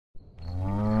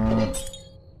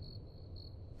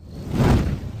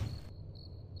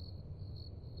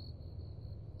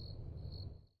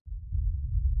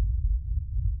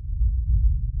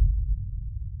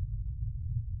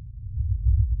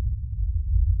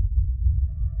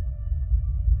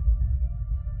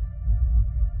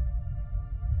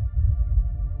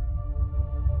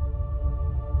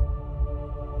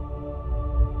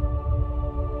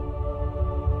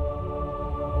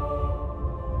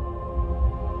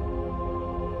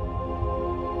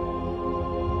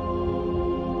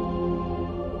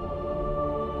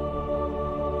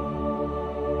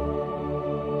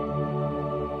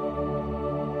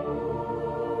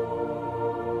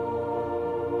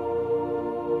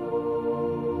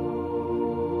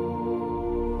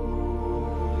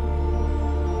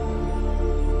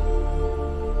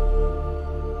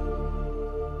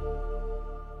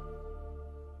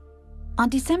On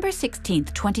December 16,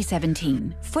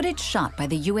 2017, footage shot by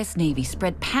the U.S. Navy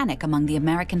spread panic among the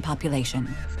American population.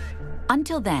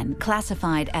 Until then,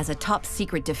 classified as a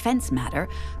top-secret defense matter,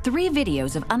 3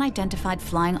 videos of unidentified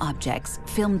flying objects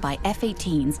filmed by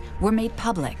F-18s were made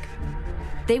public.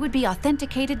 They would be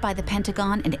authenticated by the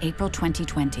Pentagon in April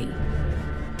 2020.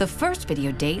 The first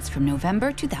video dates from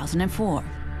November 2004.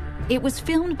 It was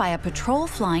filmed by a patrol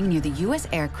flying near the U.S.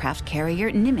 aircraft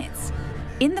carrier Nimitz.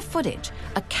 In the footage,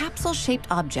 a capsule-shaped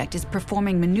object is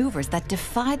performing maneuvers that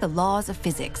defy the laws of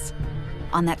physics.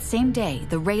 On that same day,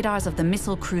 the radars of the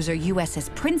missile cruiser USS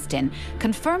Princeton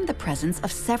confirmed the presence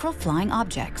of several flying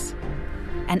objects.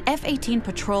 An F-18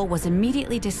 patrol was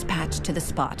immediately dispatched to the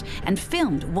spot and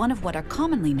filmed one of what are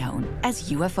commonly known as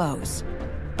UFOs.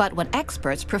 But what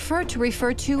experts prefer to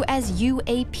refer to as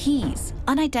UAPs,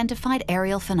 unidentified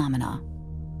aerial phenomena.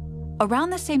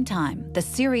 Around the same time, the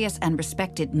serious and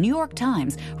respected New York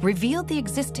Times revealed the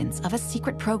existence of a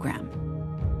secret program.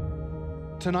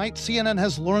 Tonight, CNN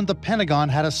has learned the Pentagon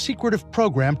had a secretive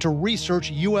program to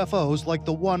research UFOs like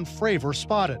the one Fravor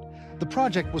spotted. The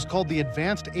project was called the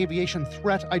Advanced Aviation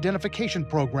Threat Identification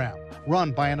Program,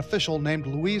 run by an official named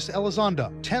Luis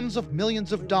Elizondo. Tens of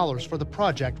millions of dollars for the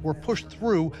project were pushed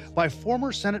through by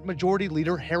former Senate Majority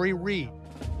Leader Harry Reid.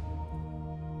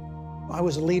 I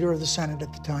was a leader of the Senate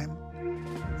at the time,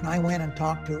 and I went and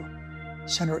talked to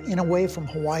Senator Inouye from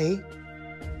Hawaii,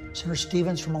 Senator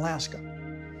Stevens from Alaska.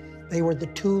 They were the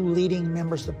 2 leading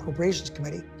members of the Appropriations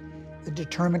Committee that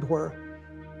determined where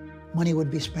money would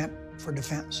be spent for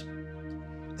defense.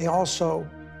 They also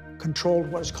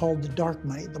controlled what is called the dark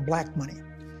money, the black money,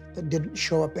 that didn't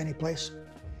show up anyplace.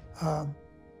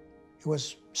 It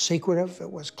was secretive,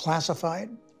 it was classified.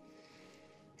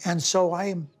 And so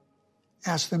I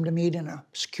asked them to meet in a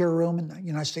secure room in the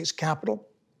United States Capitol.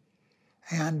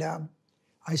 And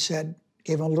I said,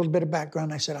 gave them a little bit of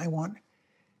background. I said, I want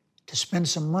to spend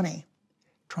some money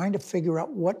trying to figure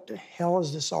out what the hell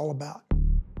is this all about.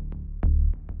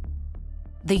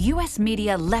 The U.S.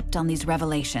 media leapt on these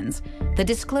revelations. The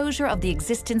disclosure of the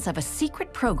existence of a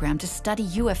secret program to study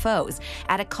UFOs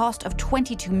at a cost of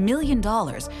 $22 million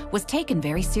was taken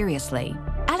very seriously.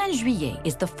 Alain Juillet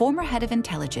is the former head of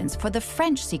intelligence for the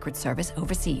French Secret Service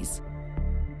overseas.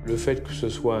 The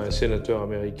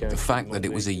fact that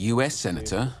it was a US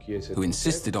senator who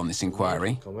insisted on this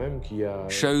inquiry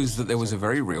shows that there was a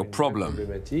very real problem.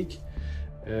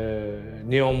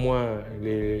 And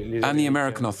the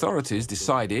American authorities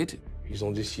decided,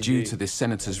 due to this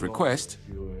senator's request,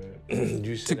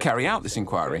 to carry out this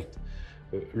inquiry.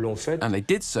 And they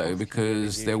did so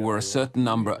because there were a certain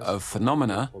number of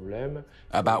phenomena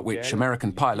about which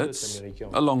American pilots,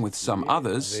 along with some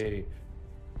others,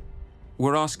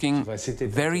 were asking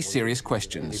very serious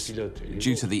questions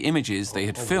due to the images they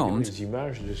had filmed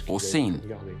or seen.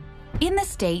 In the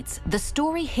States, the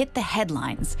story hit the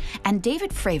headlines, and David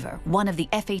Fravor, one of the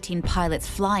F-18 pilots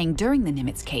flying during the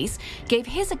Nimitz case, gave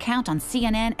his account on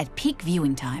CNN at peak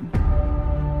viewing time.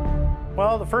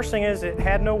 Well, the first thing is it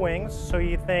had no wings, so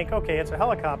you think, okay, it's a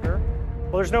helicopter.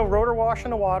 Well, there's no rotor wash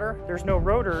in the water, there's no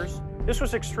rotors. This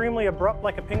was extremely abrupt,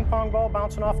 like a ping pong ball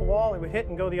bouncing off a wall. It would hit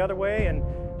and go the other way and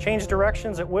change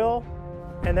directions at will.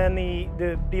 And then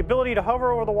the ability to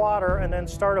hover over the water and then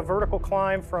start a vertical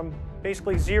climb from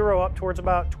basically 0 up towards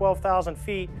about 12,000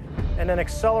 feet and then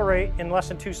accelerate in less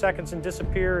than 2 seconds and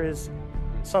disappear is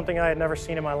something I had never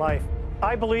seen in my life.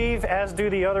 I believe, as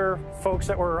do the other folks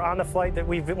that were on the flight, that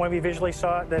when we visually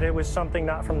saw it, that it was something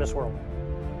not from this world.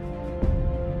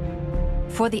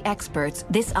 For the experts,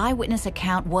 this eyewitness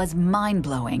account was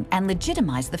mind-blowing and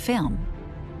legitimized the film.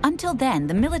 Until then,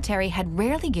 the military had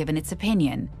rarely given its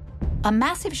opinion. A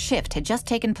massive shift had just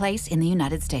taken place in the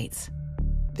United States.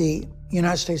 The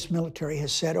United States military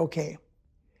has said, okay,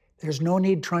 there's no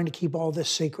need trying to keep all this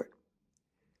secret.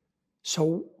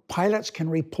 So pilots can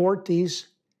report these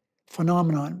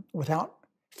phenomenon without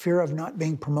fear of not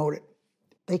being promoted.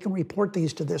 They can report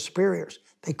these to their superiors.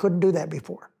 They couldn't do that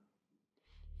before.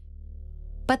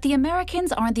 But the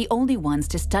Americans aren't the only ones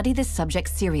to study this subject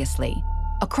seriously.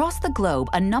 Across the globe,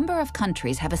 a number of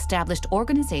countries have established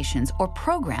organizations or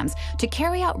programs to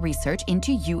carry out research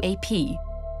into UAP.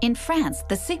 In France,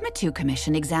 the Sigma II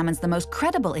Commission examines the most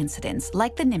credible incidents,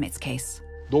 like the Nimitz case.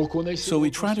 So we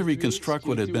try to reconstruct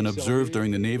what had been observed during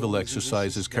the naval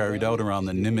exercises carried out around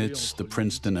the Nimitz, the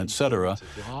Princeton, etc.,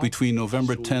 between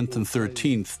November 10th and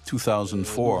 13th,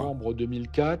 2004.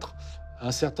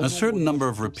 A certain number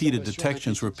of repeated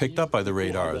detections were picked up by the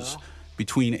radars,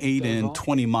 between 8 and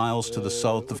 20 miles to the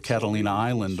south of Catalina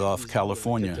Island off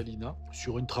California,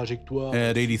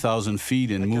 at 80,000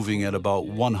 feet and moving at about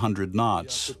 100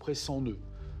 knots.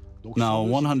 Now,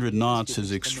 100 knots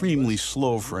is extremely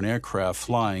slow for an aircraft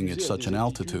flying at such an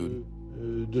altitude.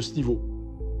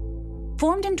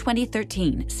 Formed in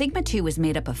 2013, Sigma 2 is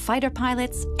made up of fighter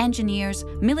pilots, engineers,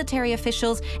 military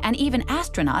officials, and even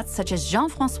astronauts such as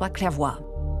Jean-François Clairvoy.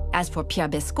 As for Pierre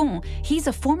Bescon, he's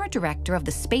a former director of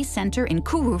the Space Center in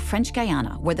Kourou, French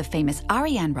Guiana, where the famous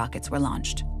Ariane rockets were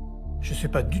launched.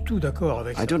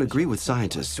 I don't agree with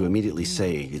scientists who immediately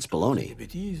say it's baloney.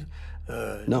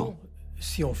 No.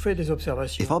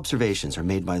 If observations are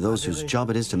made by those whose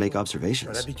job it is to make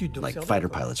observations, like fighter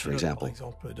pilots, for example,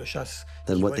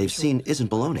 then what they've seen isn't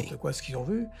baloney.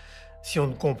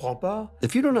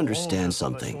 If you don't understand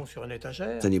something,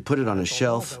 then you put it on a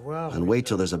shelf and wait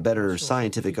till there's a better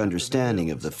scientific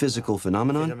understanding of the physical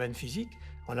phenomenon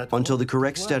until the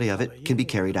correct study of it can be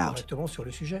carried out.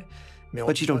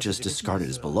 But you don't just discard it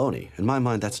as baloney. In my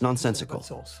mind, that's nonsensical.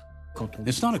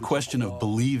 It's not a question of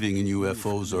believing in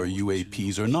UFOs or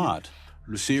UAPs or not.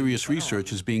 Serious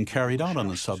research is being carried out on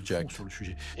the subject.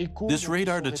 This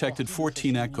radar detected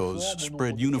 14 echoes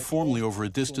spread uniformly over a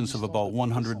distance of about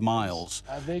 100 miles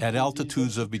at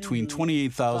altitudes of between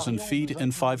 28,000 feet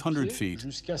and 500 feet.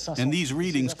 And these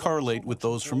readings correlate with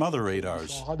those from other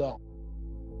radars.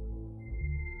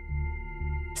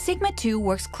 Sigma 2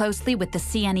 works closely with the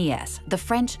CNES, the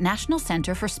French National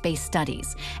Center for Space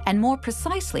Studies, and more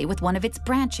precisely with one of its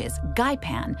branches,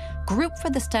 GAIPAN, Group for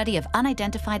the Study of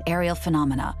Unidentified Aerial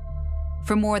Phenomena.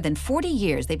 For more than 40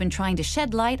 years, they've been trying to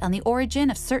shed light on the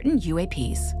origin of certain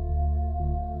UAPs.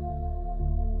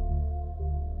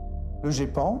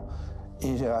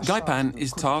 GAIPAN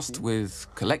is tasked with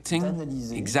collecting,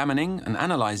 examining and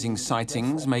analyzing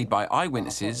sightings made by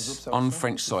eyewitnesses on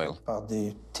French soil.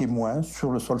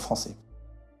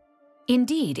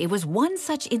 Indeed, it was one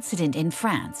such incident in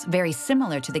France, very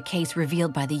similar to the case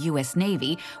revealed by the US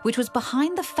Navy, which was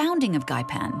behind the founding of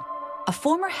GAIPAN. A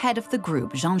former head of the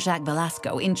group, Jean-Jacques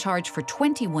Velasco, in charge for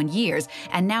 21 years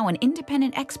and now an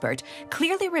independent expert,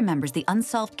 clearly remembers the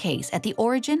unsolved case at the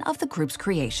origin of the group's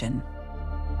creation.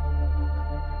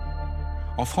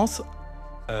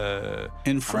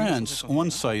 In France, one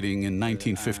sighting in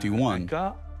 1951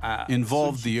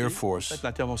 involved the Air Force.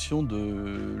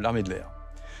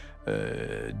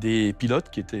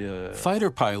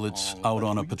 Fighter pilots out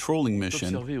on a patrolling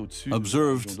mission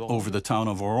observed over the town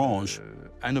of Orange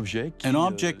an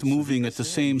object moving at the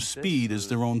same speed as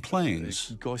their own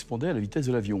planes.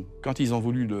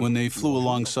 When they flew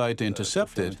alongside to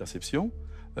intercept it,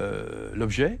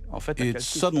 it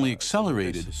suddenly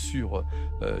accelerated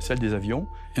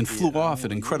and flew off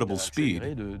at incredible speed.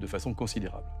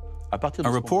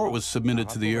 A report was submitted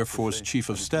to the Air Force Chief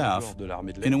of Staff,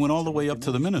 and it went all the way up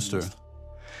to the minister.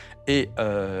 And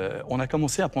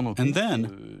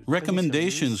then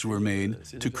recommendations were made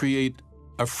to create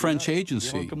a French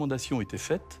agency to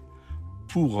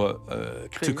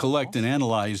collect and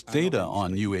analyze data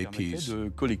on UAPs.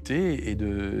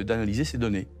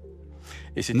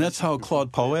 And that's how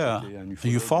Claude Pauer, a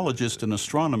ufologist and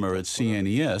astronomer at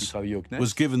CNES,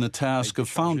 was given the task of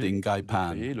founding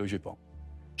GAIPAN.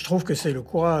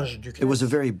 It was a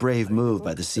very brave move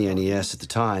by the CNES at the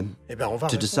time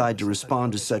to decide to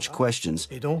respond to such questions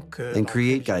and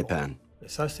create GAIPAN.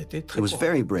 It was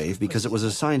very brave because it was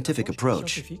a scientific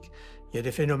approach.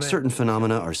 Certain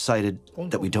phenomena are cited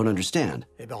that we don't understand,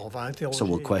 so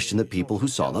we'll question the people who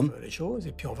saw them,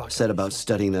 set about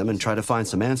studying them, and try to find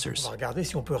some answers.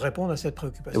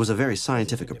 It was a very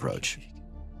scientific approach.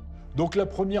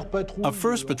 A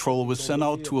first patrol was sent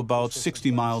out to about 60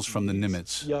 miles from the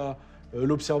Nimitz.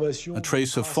 A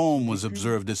trace of foam was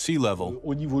observed at sea level.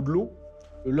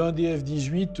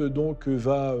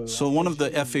 So one of the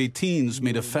F-18s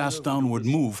made a fast downward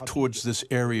move towards this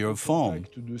area of foam.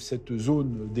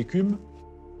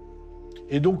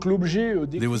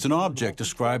 There was an object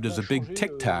described as a big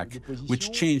tic-tac,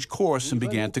 which changed course and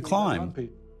began to climb.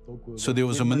 So there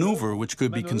was a maneuver which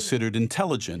could be considered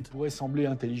intelligent.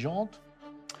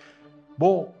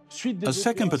 A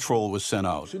second patrol was sent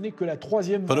out,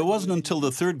 but it wasn't until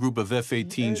the third group of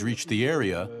F-18s reached the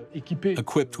area,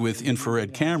 equipped with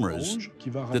infrared cameras,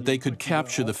 that they could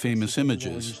capture the famous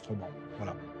images.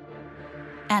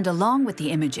 And along with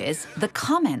the images, the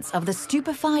comments of the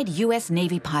stupefied US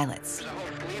Navy pilots.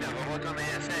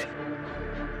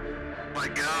 My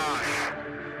gosh.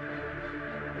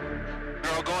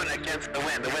 They're all going against the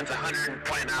wind. The wind's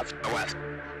 120 knots to the west.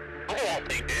 The whole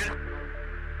thing, dude.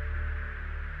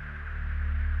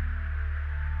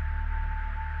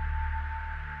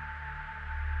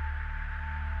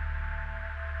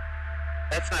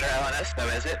 That's not our LNS though,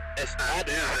 is it? It's not. That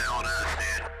is an LNS,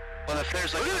 dude. Well, if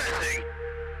there's like another thing,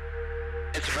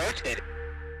 it's rotating.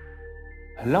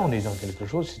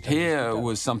 Here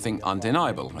was something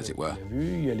undeniable, as it were.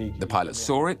 The pilot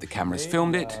saw it, the cameras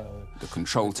filmed it, the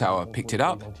control tower picked it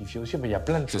up,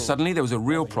 so suddenly there was a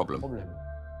real problem.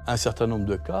 A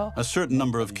certain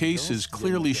number of cases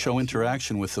clearly show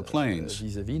interaction with the planes.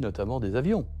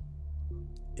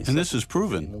 And this is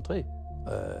proven.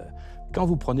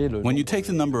 When you take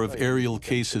the number of aerial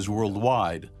cases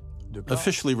worldwide,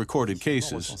 officially recorded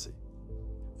cases,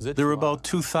 there are about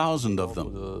 2,000 of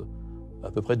them.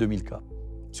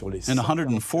 And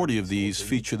 140 of these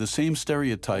feature the same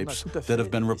stereotypes that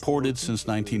have been reported since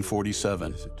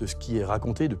 1947.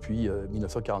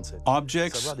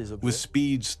 Objects with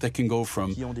speeds that can go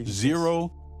from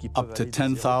 0 up to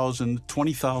 10,000,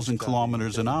 20,000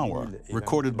 kilometers an hour,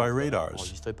 recorded by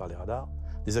radars.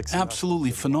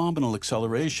 Absolutely phenomenal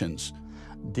accelerations.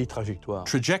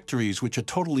 Trajectories which are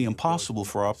totally impossible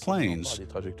for our planes.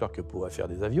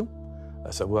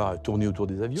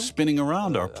 Spinning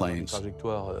around our planes,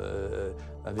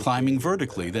 climbing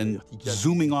vertically, then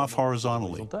zooming off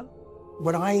horizontally.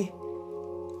 What I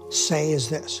say is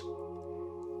this.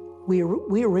 We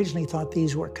originally thought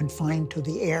these were confined to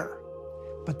the air,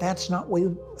 but that's not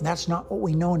what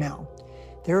we know now.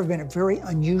 There have been very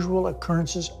unusual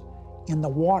occurrences in the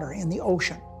water, in the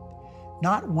ocean.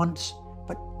 Not once,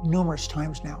 but numerous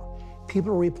times now.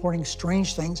 People are reporting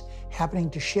strange things happening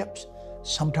to ships.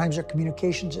 Sometimes their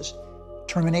communications is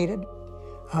terminated.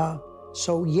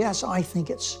 So yes, I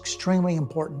think it's extremely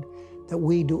important that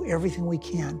we do everything we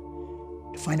can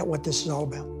to find out what this is all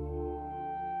about.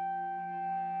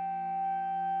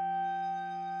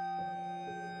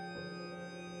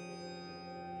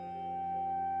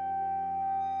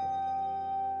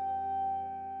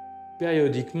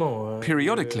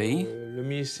 Periodically,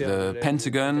 the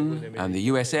Pentagon and the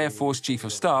US Air Force Chief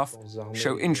of Staff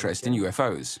show interest in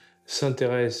UFOs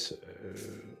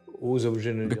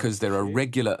because there are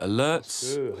regular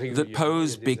alerts that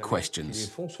pose big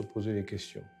questions.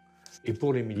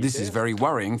 This is very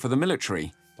worrying for the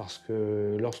military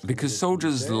because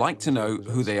soldiers like to know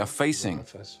who they are facing.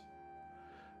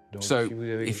 So,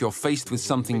 if you're faced with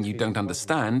something you don't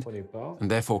understand,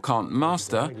 and therefore can't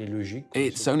master,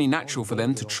 it's only natural for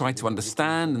them to try to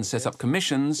understand and set up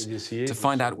commissions to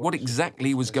find out what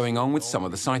exactly was going on with some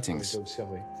of the sightings.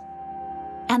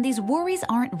 And these worries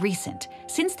aren't recent.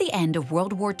 Since the end of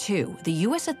World War II, the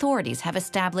US authorities have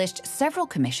established several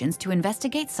commissions to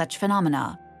investigate such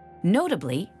phenomena.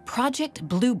 Notably, Project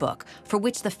Blue Book, for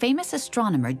which the famous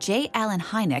astronomer J. Allen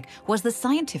Hynek was the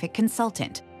scientific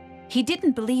consultant. He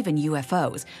didn't believe in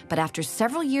UFOs, but after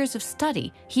several years of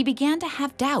study, he began to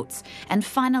have doubts and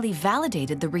finally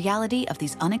validated the reality of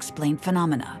these unexplained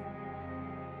phenomena.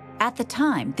 At the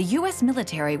time, the US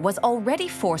military was already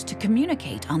forced to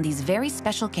communicate on these very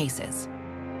special cases.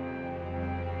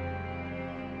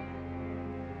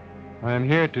 I am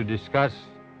here to discuss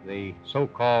the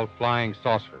so-called flying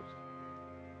saucers.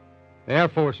 The Air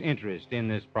Force interest in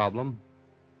this problem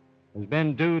has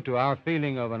been due to our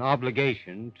feeling of an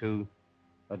obligation to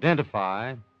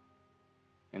identify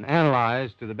and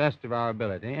analyze to the best of our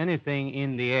ability anything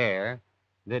in the air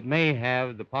that may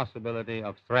have the possibility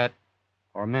of threat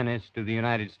or menace to the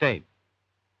United States.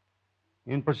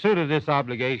 In pursuit of this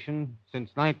obligation, since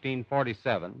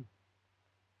 1947,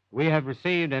 we have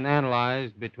received and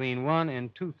analyzed between 1,000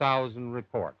 and 2,000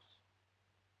 reports.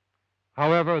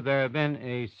 However, there have been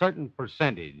a certain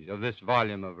percentage of this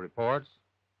volume of reports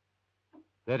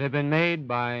that have been made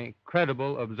by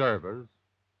credible observers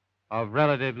of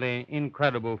relatively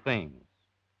incredible things.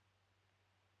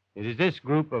 It is this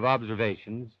group of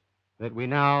observations that we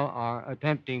now are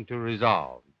attempting to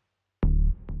resolve.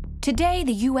 Today,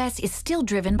 the US is still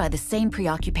driven by the same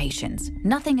preoccupations.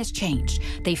 Nothing has changed.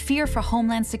 They fear for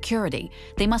homeland security.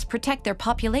 They must protect their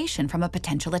population from a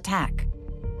potential attack.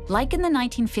 Like in the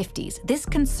 1950s, this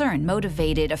concern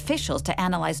motivated officials to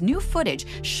analyze new footage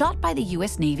shot by the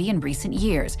US Navy in recent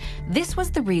years. This was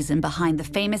the reason behind the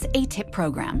famous ATIP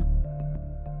program.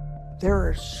 There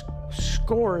are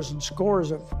scores and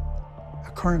scores of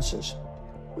occurrences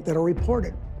that are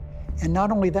reported. And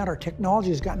not only that, our technology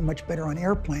has gotten much better on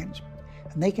airplanes,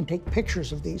 and they can take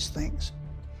pictures of these things.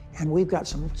 And we've got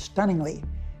some stunningly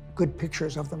good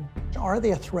pictures of them. Are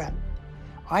they a threat?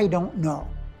 I don't know.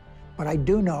 But I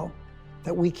do know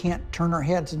that we can't turn our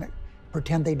heads and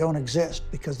pretend they don't exist,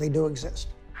 because they do exist.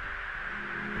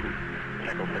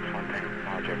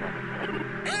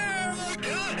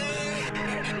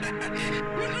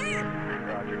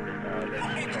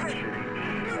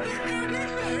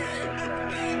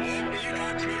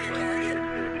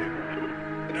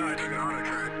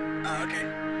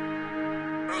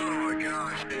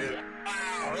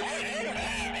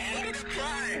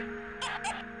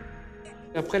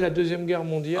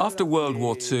 After World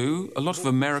War II, a lot of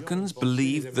Americans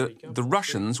believed that the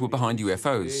Russians were behind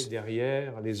UFOs.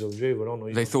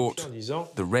 They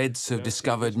thought, the Reds have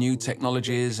discovered new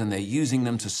technologies and they're using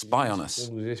them to spy on us.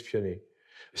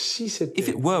 If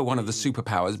it were one of the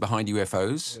superpowers behind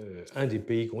UFOs,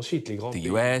 the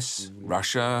US,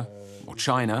 Russia, or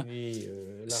China,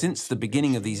 since the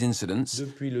beginning of these incidents,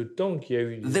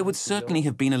 there would certainly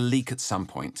have been a leak at some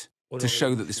point to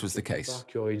show that this was the case.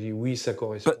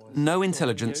 But no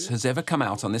intelligence has ever come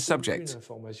out on this subject,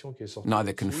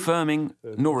 neither confirming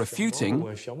nor refuting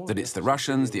that it's the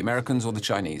Russians, the Americans, or the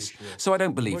Chinese. So I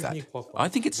don't believe that. I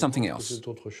think it's something else.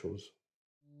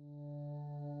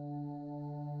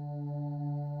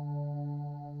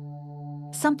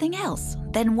 Something else?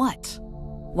 Then what?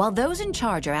 While those in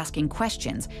charge are asking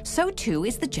questions, so too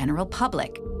is the general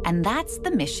public. And that's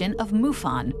the mission of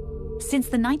MUFON. Since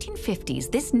the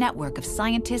 1950s, this network of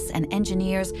scientists and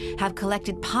engineers have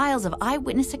collected piles of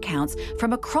eyewitness accounts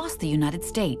from across the United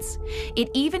States. It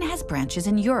even has branches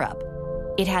in Europe.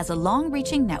 It has a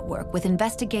long-reaching network with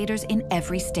investigators in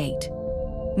every state.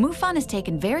 MUFON is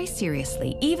taken very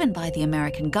seriously, even by the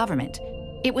American government.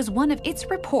 It was one of its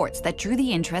reports that drew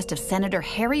the interest of Senator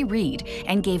Harry Reid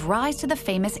and gave rise to the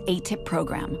famous ATIP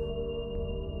program.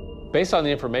 Based on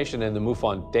the information in the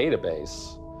MUFON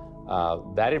database,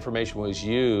 that information was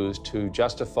used to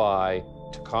justify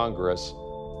to Congress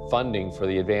funding for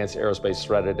the Advanced Aerospace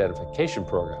Threat Identification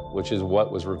Program, which is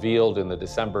what was revealed in the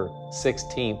December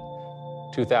 16,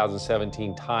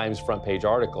 2017 Times front page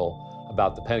article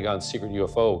about the Pentagon's secret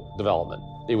UFO development.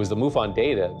 It was the MUFON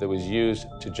data that was used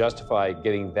to justify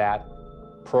getting that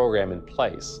program in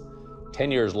place.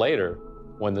 10 years later,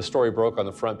 when the story broke on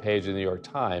the front page of the New York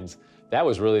Times, that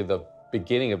was really the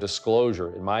beginning of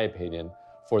disclosure, in my opinion,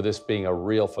 for this being a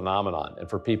real phenomenon and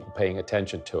for people paying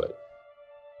attention to it.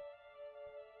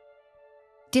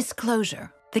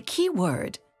 Disclosure, the key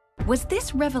word. Was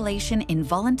this revelation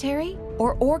involuntary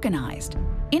or organized?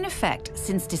 In effect,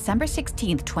 since December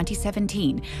 16,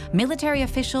 2017, military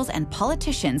officials and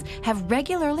politicians have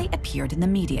regularly appeared in the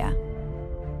media.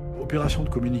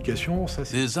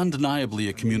 It is undeniably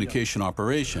a communication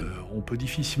operation.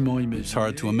 It's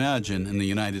hard to imagine in the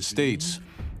United States,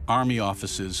 Army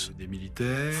offices,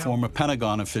 former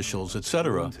Pentagon officials,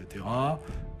 etc.,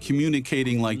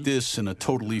 communicating like this in a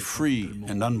totally free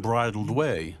and unbridled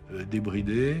way,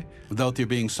 without there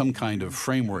being some kind of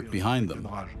framework behind them.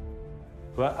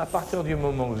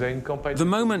 The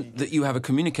moment that you have a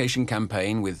communication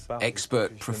campaign with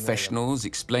expert professionals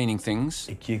explaining things,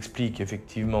 the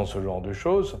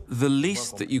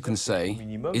least that you can say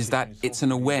is that it's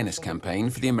an awareness campaign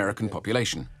for the American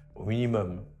population.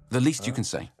 The least you can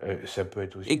say.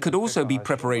 It could also be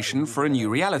preparation for a new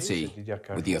reality,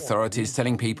 with the authorities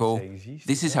telling people,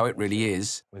 this is how it really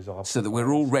is, so that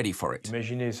we're all ready for it.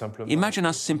 Imagine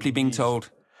us simply being told,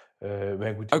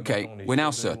 okay, we're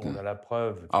now certain.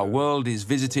 Our world is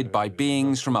visited by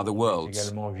beings from other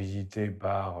worlds.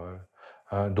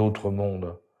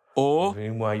 Or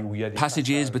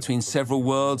passages between several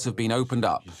worlds have been opened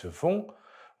up.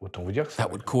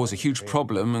 That would cause a huge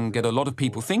problem and get a lot of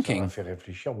people thinking,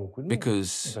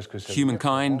 because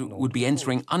humankind would be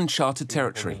entering uncharted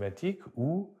territory.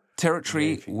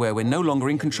 Territory where we're no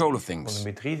longer in control of things.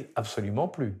 We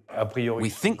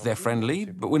think they're friendly,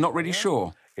 but we're not really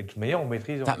sure.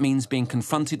 That means being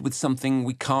confronted with something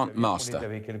we can't master.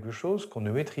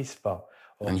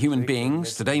 And human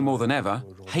beings, today more than ever,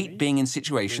 hate being in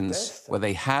situations where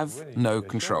they have no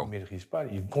control.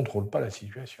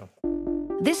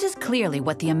 This is clearly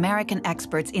what the American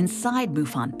experts inside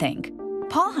MUFON think.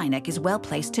 Paul Hynek is well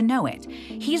placed to know it.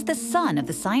 He's the son of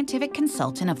the scientific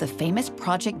consultant of the famous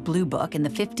Project Blue Book in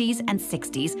the 50s and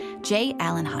 60s, J.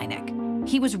 Allen Hynek.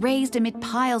 He was raised amid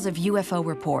piles of UFO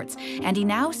reports, and he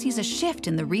now sees a shift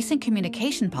in the recent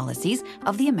communication policies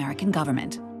of the American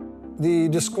government. The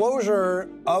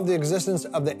disclosure of the existence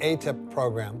of the ATIP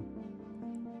program,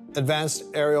 Advanced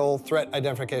Aerial Threat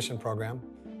Identification Program,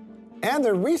 and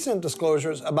the recent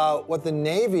disclosures about what the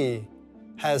Navy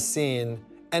has seen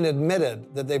and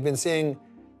admitted that they've been seeing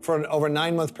for an over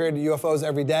 9-month period UFOs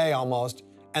every day almost,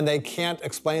 and they can't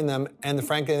explain them, and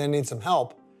frankly, they need some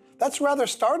help. That's rather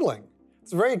startling.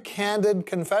 It's a very candid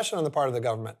confession on the part of the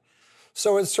government.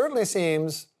 So it certainly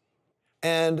seems,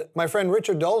 and my friend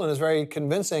Richard Dolan is very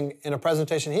convincing in a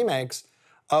presentation he makes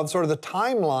of sort of the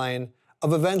timeline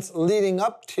of events leading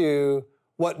up to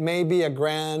what may be a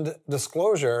grand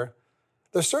disclosure.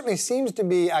 There certainly seems to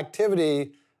be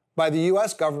activity by the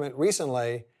US government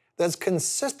recently that's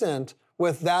consistent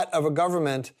with that of a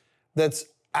government that's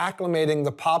acclimating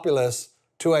the populace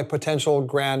to a potential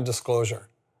grand disclosure.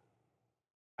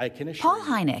 Paul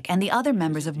Hynek and the other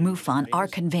members of MUFON are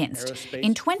convinced.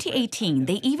 In 2018,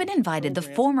 they even invited the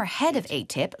former head of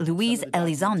ATIP, Luis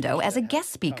Elizondo, as a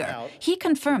guest speaker. He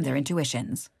confirmed their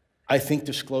intuitions. I think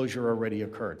disclosure already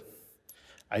occurred.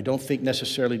 I don't think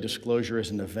necessarily disclosure is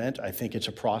an event. I think it's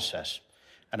a process.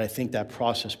 And I think that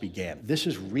process began. This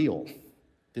is real.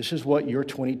 This is what your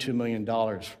 $22 million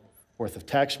worth of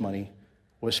tax money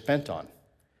was spent on.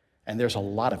 And there's a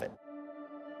lot of it.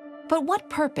 But what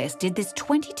purpose did this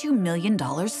 $22 million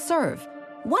serve?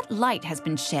 What light has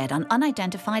been shed on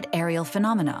unidentified aerial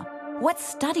phenomena? What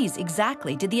studies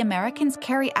exactly did the Americans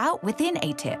carry out within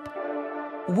ATIP?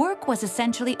 Work was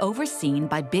essentially overseen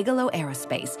by Bigelow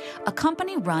Aerospace, a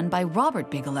company run by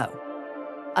Robert Bigelow,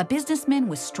 a businessman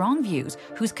with strong views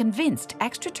who's convinced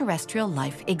extraterrestrial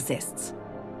life exists.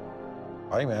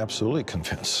 I'm absolutely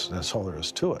convinced. That's all there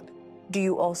is to it. Do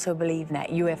you also believe that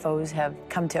UFOs have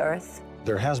come to Earth?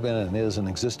 There has been and is an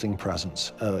existing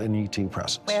presence, an ET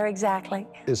presence. Where exactly?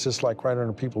 It's just like right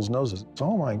under people's noses.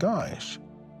 Oh my gosh.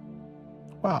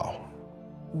 Wow.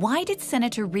 Why did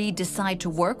Senator Reid decide to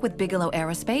work with Bigelow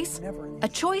Aerospace? A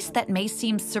choice that may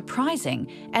seem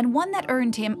surprising and one that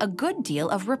earned him a good deal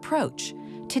of reproach.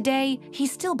 Today, he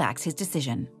still backs his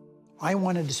decision. I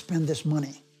wanted to spend this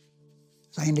money,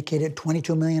 as I indicated,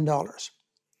 $22 million.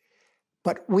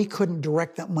 But we couldn't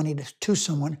direct that money to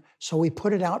someone, so we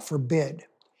put it out for bid.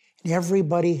 And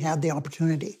everybody had the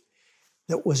opportunity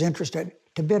that was interested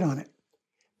to bid on it.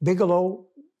 Bigelow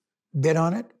bid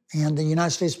on it, and the United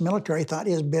States military thought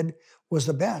his bid was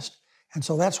the best. And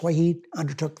so that's why he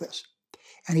undertook this.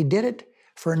 And he did it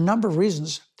for a number of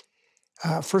reasons.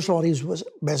 First of all, he was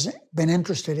been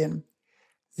interested in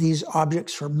these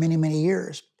objects for many, many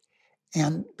years.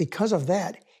 And because of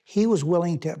that, he was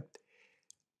willing to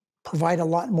provide a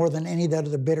lot more than any of the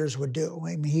other bidders would do.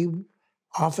 I mean,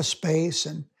 office space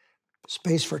and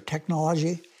space for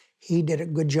technology. He did a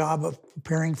good job of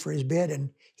preparing for his bid,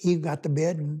 and he got the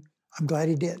bid, and I'm glad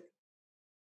he did.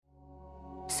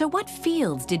 So what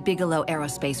fields did Bigelow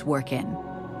Aerospace work in?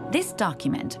 This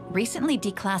document, recently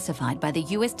declassified by the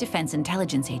U.S. Defense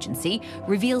Intelligence Agency,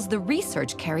 reveals the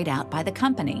research carried out by the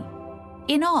company.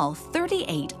 In all,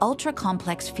 38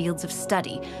 ultra-complex fields of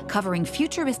study covering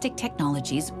futuristic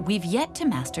technologies we've yet to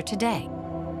master today.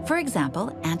 For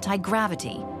example,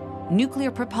 anti-gravity, nuclear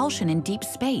propulsion in deep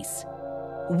space,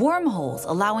 wormholes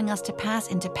allowing us to pass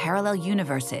into parallel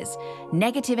universes,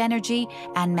 negative energy,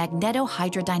 and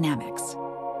magnetohydrodynamics.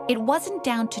 It wasn't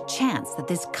down to chance that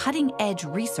this cutting-edge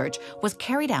research was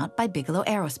carried out by Bigelow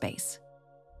Aerospace.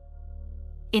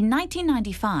 In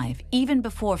 1995, even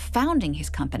before founding his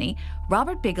company,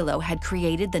 Robert Bigelow had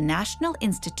created the National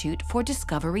Institute for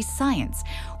Discovery Science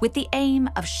with the aim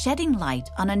of shedding light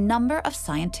on a number of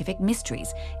scientific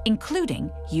mysteries,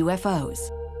 including UFOs.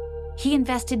 He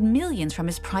invested millions from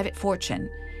his private fortune.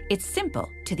 It's simple.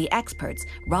 To the experts,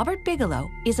 Robert Bigelow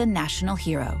is a national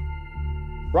hero.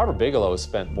 Robert Bigelow has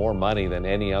spent more money than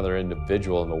any other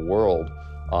individual in the world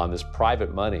on this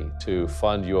private money to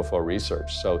fund UFO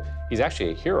research. So he's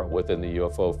actually a hero within the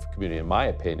UFO community, in my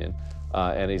opinion.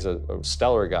 And he's a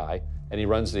stellar guy. And he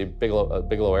runs the Bigelow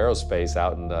Aerospace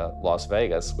out in Las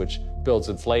Vegas, which builds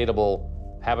inflatable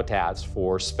habitats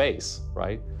for space,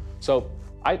 right? So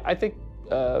I think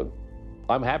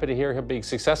I'm happy to hear him being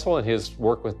successful in his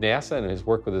work with NASA and his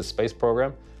work with his space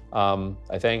program.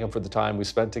 I thank him for the time we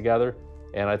spent together.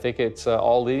 And I think it's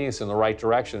all leading us in the right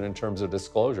direction in terms of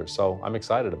disclosure. So I'm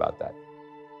excited about that.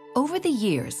 Over the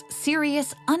years,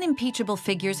 serious, unimpeachable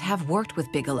figures have worked with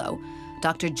Bigelow.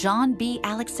 Dr. John B.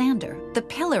 Alexander, the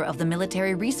pillar of the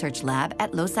Military Research Lab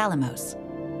at Los Alamos.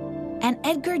 And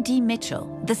Edgar D.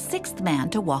 Mitchell, the sixth man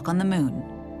to walk on the moon.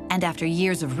 And after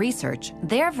years of research,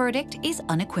 their verdict is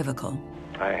unequivocal.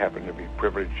 I happen to be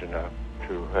privileged enough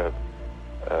to have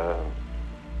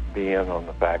be in on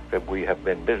the fact that we have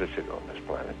been visited on this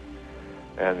planet.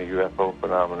 And the UFO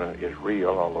phenomenon is real,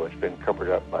 although it's been covered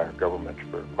up by our governments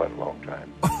for quite a long time.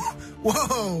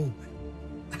 Whoa!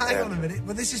 Hang on a minute,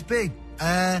 but this is big.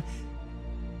 Whoa,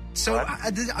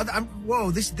 all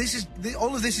of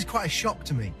this is quite a shock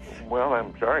to me. Well,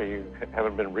 I'm sorry, you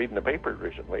haven't been reading the papers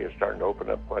recently. It's starting to open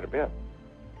up quite a bit.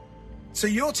 So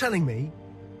you're telling me...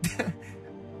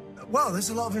 Well, there's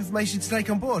a lot of information to take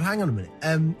on board. Hang on a minute.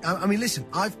 I mean, listen,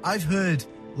 I've heard,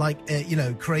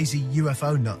 crazy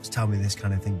UFO nuts tell me this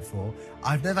kind of thing before.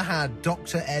 I've never had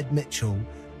Dr. Ed Mitchell,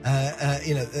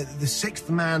 the sixth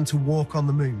man to walk on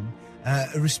the moon, a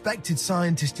respected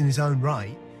scientist in his own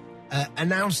right,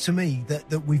 announce to me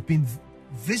that we've been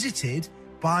visited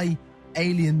by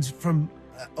aliens from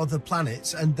other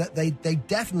planets and that they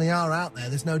definitely are out there.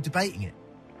 There's no debating it.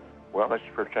 Well, that's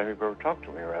the first time you've ever talked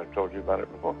to me, or I've told you about it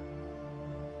before.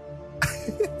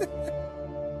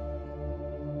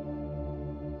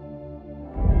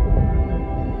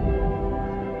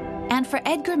 And for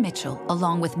Edgar Mitchell,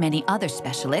 along with many other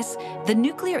specialists, the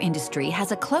nuclear industry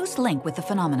has a close link with the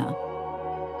phenomena.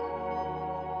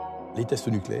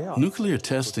 Nuclear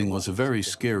testing was a very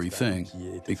scary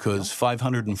thing because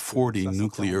 540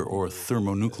 nuclear or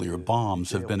thermonuclear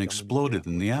bombs have been exploded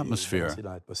in the atmosphere,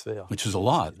 which is a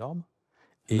lot.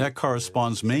 And that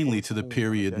corresponds mainly to the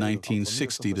period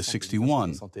 1960 to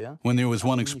 61, when there was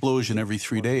one explosion every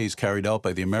 3 days carried out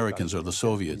by the Americans or the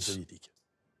Soviets.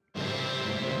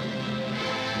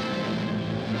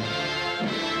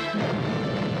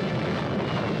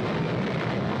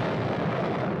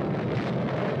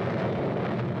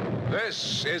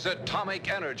 This is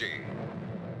atomic energy.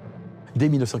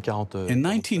 In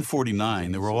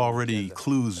 1949, there were already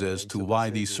clues as to why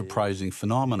these surprising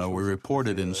phenomena were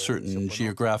reported in certain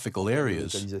geographical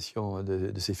areas.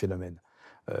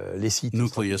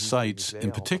 Nuclear sites,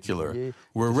 in particular,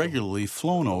 were regularly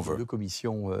flown over.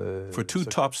 For two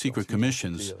top-secret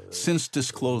commissions, since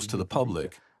disclosed to the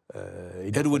public,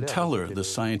 Edward Teller, the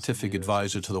scientific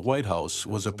advisor to the White House,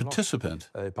 was a participant.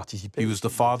 He was the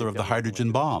father of the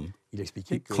hydrogen bomb.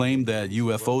 He claimed that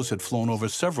UFOs had flown over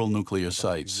several nuclear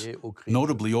sites,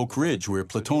 notably Oak Ridge, where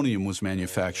plutonium was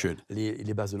manufactured,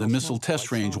 the missile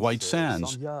test range White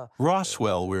Sands,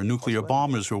 Roswell, where nuclear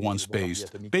bombers were once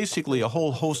based, basically a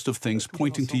whole host of things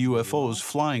pointing to UFOs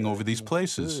flying over these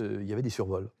places.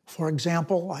 For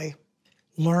example, I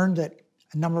learned that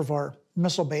a number of our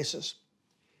missile bases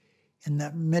in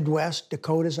the Midwest,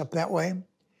 Dakotas up that way,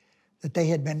 that they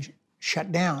had been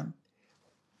shut down.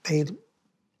 They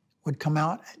would come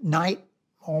out at night,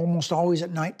 almost always at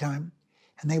nighttime,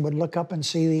 and they would look up and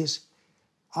see these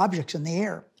objects in the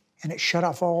air, and it shut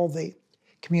off all the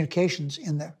communications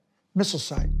in the missile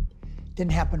site. It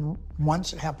didn't happen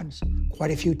once, it happens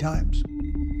quite a few times.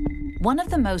 One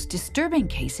of the most disturbing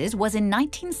cases was in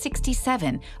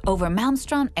 1967 over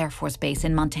Malmstrom Air Force Base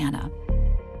in Montana.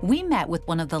 We met with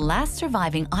one of the last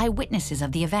surviving eyewitnesses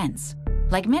of the events.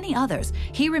 Like many others,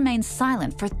 he remained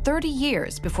silent for 30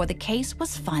 years before the case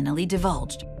was finally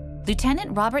divulged.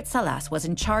 Lieutenant Robert Salas was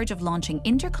in charge of launching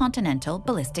intercontinental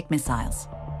ballistic missiles.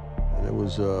 It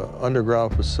was an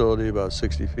underground facility, about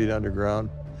 60 feet underground.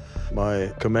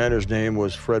 My commander's name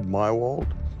was Fred Mywald.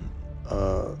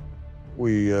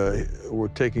 We were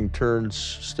taking turns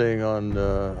staying on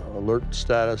alert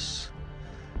status,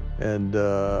 and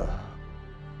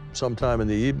sometime in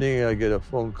the evening, I get a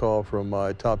phone call from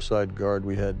my topside guard.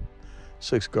 We had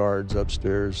 6 guards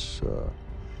upstairs.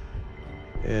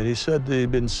 And he said that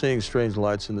he'd been seeing strange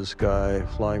lights in the sky,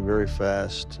 flying very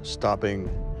fast, stopping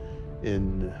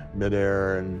in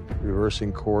midair and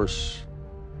reversing course.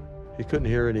 He couldn't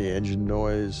hear any engine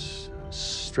noise,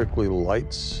 strictly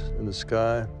lights in the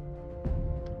sky.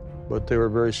 But they were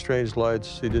very strange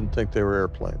lights. He didn't think they were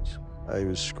airplanes. He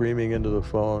was screaming into the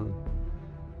phone,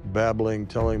 babbling,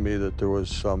 telling me that there was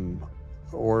some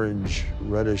orange,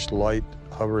 reddish light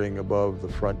hovering above the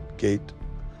front gate.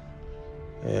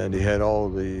 And he had all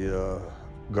the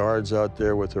guards out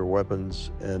there with their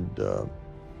weapons and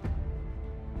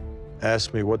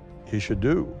asked me what he should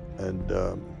do. And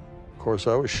of course,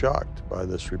 I was shocked by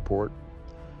this report.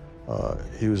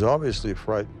 He was obviously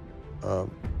frightened.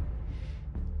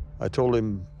 I told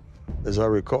him, as I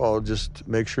recall, just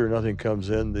make sure nothing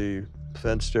comes in the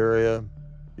fenced area,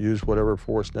 use whatever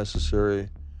force necessary.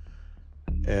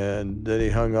 And then he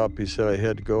hung up. He said I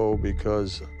had to go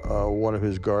because one of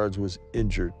his guards was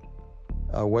injured.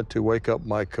 I went to wake up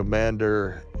my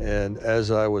commander, and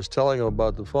as I was telling him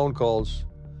about the phone calls,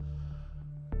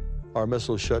 our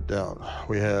missiles shut down.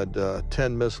 We had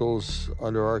 10 missiles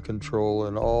under our control,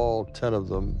 and all 10 of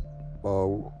them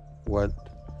went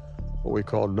what we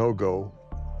call no-go.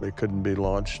 They couldn't be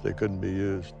launched, they couldn't be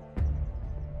used.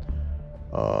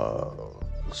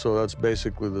 So that's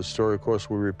basically the story. Of course,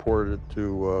 we reported it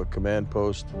to command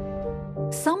post.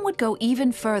 Some would go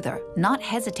even further, not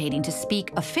hesitating to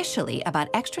speak officially about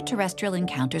extraterrestrial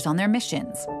encounters on their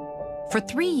missions. For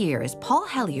 3 years, Paul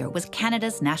Hellyer was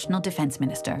Canada's National Defence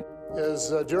Minister.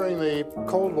 During the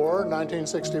Cold War,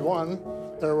 1961,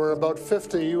 there were about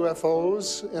 50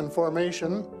 UFOs in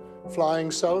formation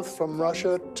flying south from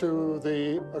Russia to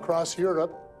across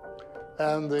Europe.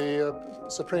 And the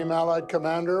Supreme Allied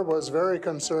Commander was very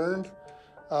concerned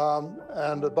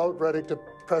and about ready to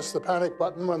press the panic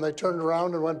button when they turned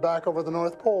around and went back over the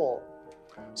North Pole.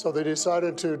 So they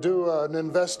decided to do an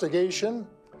investigation,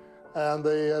 and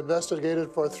they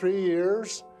investigated for 3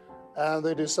 years, and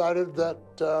they decided that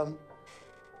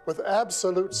with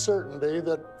absolute certainty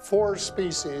that 4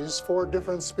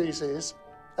 different species,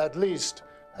 at least,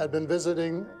 had been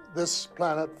visiting this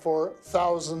planet for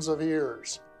thousands of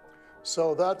years.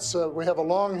 So that's, we have a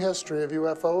long history of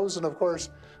UFOs, and of course,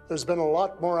 there's been a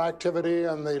lot more activity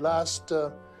in the last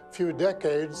few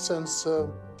decades since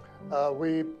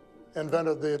we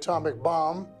invented the atomic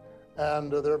bomb,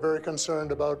 and they're very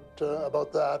concerned about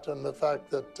that and the fact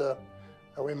that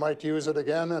we might use it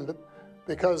again. And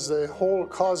because the whole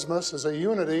cosmos is a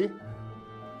unity,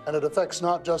 and it affects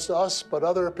not just us, but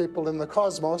other people in the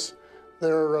cosmos,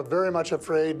 they're very much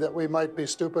afraid that we might be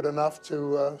stupid enough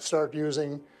to start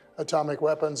using atomic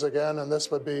weapons again, and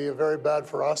this would be very bad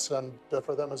for us and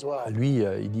for them as well.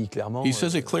 He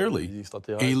says it clearly.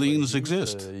 Aliens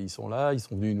exist.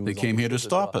 They came here to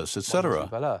stop us,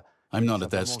 etc. I'm not at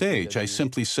that stage. I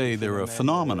simply say there are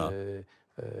phenomena,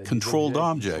 controlled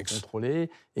objects,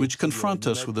 which confront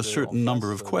us with a certain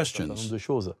number of questions.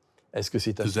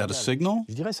 Is that a signal?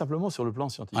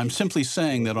 I'm simply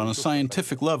saying that on a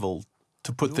scientific level,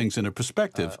 to put things into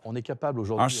perspective,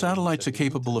 our satellites are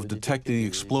capable of detecting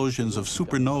explosions of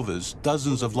supernovas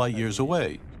dozens of light years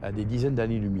away.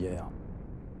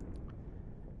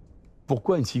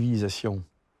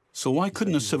 So why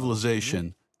couldn't a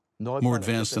civilization more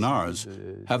advanced than ours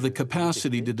have the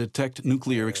capacity to detect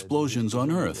nuclear explosions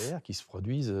on Earth?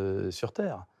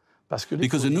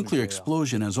 Because a nuclear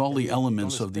explosion has all the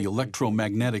elements of the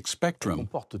electromagnetic spectrum.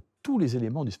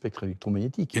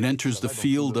 It enters the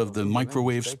field of the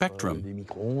microwave spectrum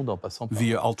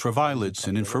via ultraviolets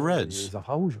and infrareds.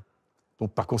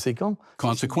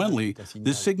 Consequently,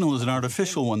 this signal is an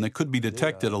artificial one that could be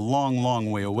detected a long,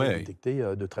 long way away.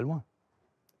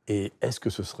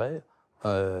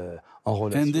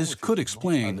 And this could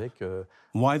explain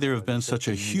why there have been such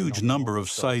a huge number of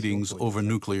sightings over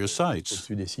nuclear sites.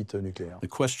 The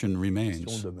question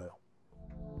remains.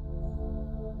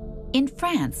 In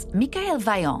France, Michael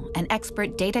Vaillant, an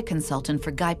expert data consultant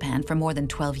for Gaipan for more than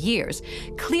 12 years,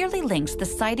 clearly links the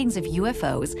sightings of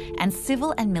UFOs and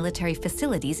civil and military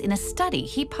facilities in a study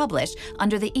he published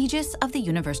under the aegis of the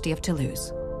University of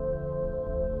Toulouse.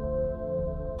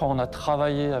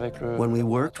 When we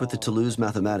worked with the Toulouse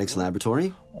Mathematics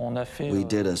Laboratory, we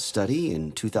did a study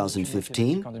in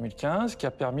 2015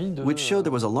 which showed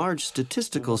there was a large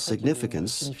statistical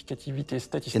significance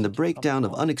in the breakdown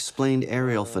of unexplained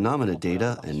aerial phenomena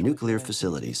data and nuclear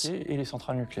facilities,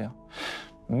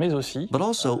 but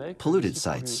also polluted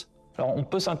sites.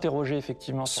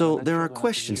 So there are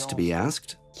questions to be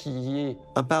asked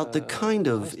about the kind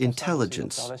of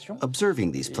intelligence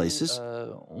observing these places,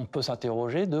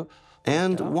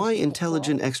 and why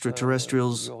intelligent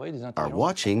extraterrestrials are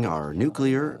watching our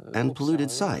nuclear and polluted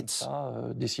sites.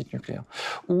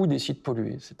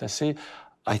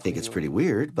 I think it's pretty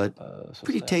weird, but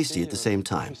pretty tasty at the same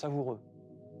time.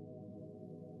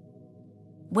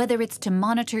 Whether it's to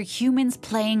monitor humans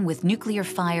playing with nuclear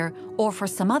fire or for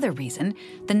some other reason,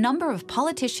 the number of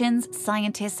politicians,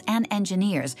 scientists, and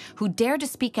engineers who dare to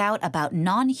speak out about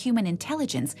non-human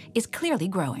intelligence is clearly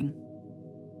growing.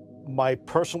 I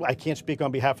can't speak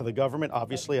on behalf of the government.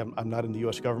 Obviously, I'm not in the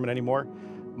U.S. government anymore.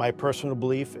 My personal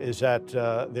belief is that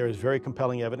there is very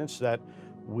compelling evidence that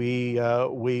we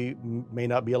may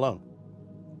not be alone,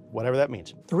 whatever that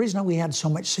means. The reason that we had so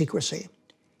much secrecy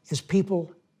is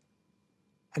people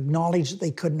acknowledged that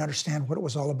they couldn't understand what it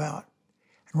was all about.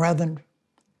 And rather than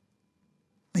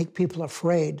make people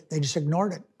afraid, they just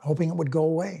ignored it, hoping it would go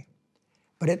away.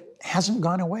 But it hasn't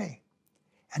gone away.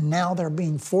 And now they're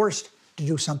being forced to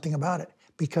do something about it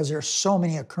because there are so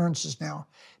many occurrences now,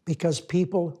 because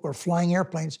people who are flying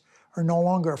airplanes are no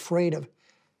longer afraid of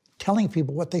telling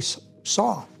people what they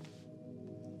saw.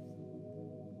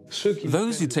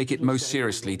 Those who take it most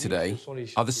seriously today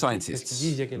are the scientists,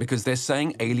 because they're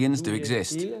saying aliens do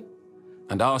exist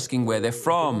and asking where they're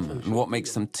from and what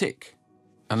makes them tick.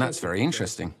 And that's very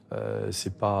interesting.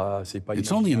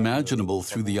 It's only imaginable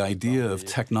through the idea of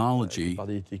technology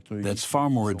that's far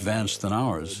more advanced than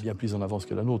ours.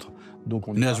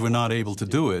 And as we're not able to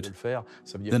do it,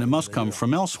 then it must come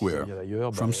from elsewhere,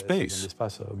 from space.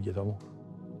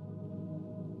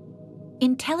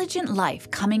 Intelligent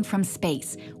life coming from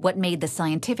space, what made the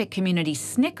scientific community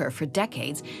snicker for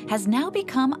decades, has now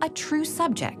become a true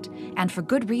subject, and for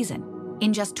good reason.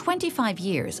 In just 25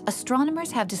 years,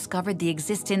 astronomers have discovered the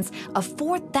existence of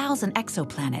 4,000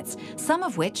 exoplanets, some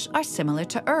of which are similar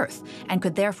to Earth, and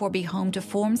could therefore be home to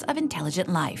forms of intelligent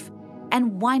life.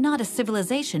 And why not a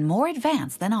civilization more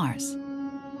advanced than ours?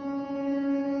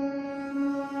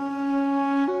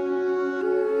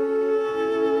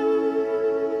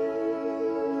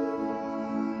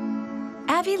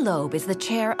 Avi Loeb is the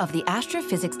chair of the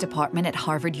astrophysics department at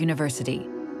Harvard University.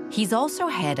 He's also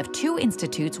head of 2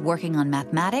 institutes working on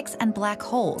mathematics and black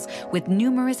holes, with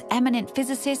numerous eminent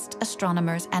physicists,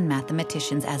 astronomers, and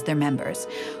mathematicians as their members,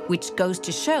 which goes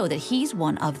to show that he's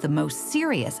one of the most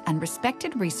serious and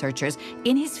respected researchers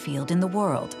in his field in the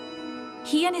world.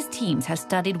 He and his teams have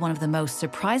studied one of the most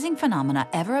surprising phenomena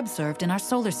ever observed in our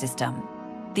solar system: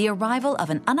 the arrival of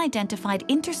an unidentified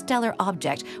interstellar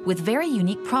object with very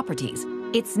unique properties.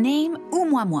 Its name,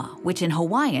 Oumuamua, which in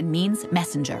Hawaiian means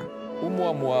messenger.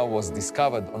 Oumuamua was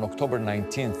discovered on October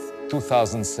 19,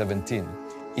 2017.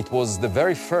 It was the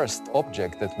very first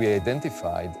object that we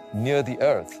identified near the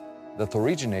Earth that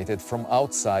originated from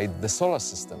outside the solar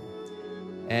system.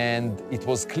 And it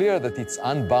was clear that it's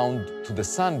unbound to the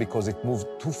sun because it moved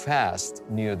too fast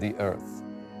near the Earth.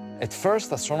 At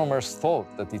first, astronomers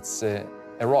thought that it's a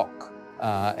rock,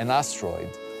 an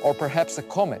asteroid, or perhaps a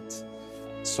comet.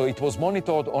 So it was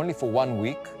monitored only for 1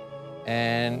 week,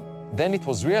 and then it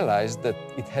was realized that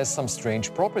it has some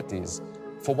strange properties.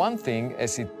 For one thing,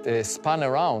 as it spun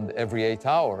around every 8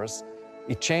 hours,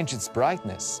 it changed its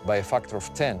brightness by a factor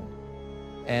of 10.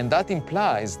 And that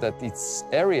implies that its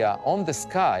area on the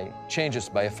sky changes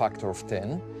by a factor of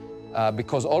 10,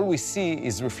 because all we see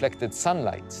is reflected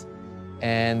sunlight.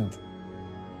 And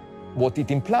what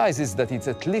it implies is that it's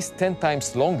at least 10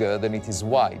 times longer than it is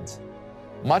wide,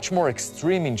 much more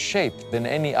extreme in shape than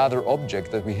any other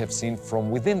object that we have seen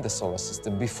from within the solar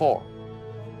system before.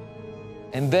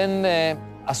 And then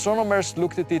astronomers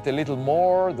looked at it a little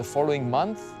more the following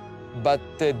month, but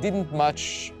didn't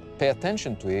much pay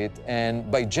attention to it, and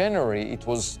by January it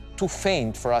was too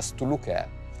faint for us to look at.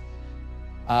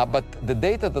 But the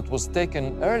data that was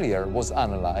taken earlier was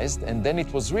analyzed, and then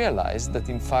it was realized that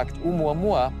in fact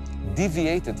Oumuamua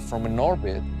deviated from an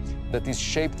orbit that is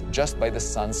shaped just by the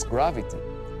sun's gravity.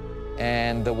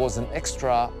 And there was an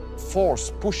extra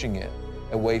force pushing it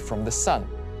away from the sun.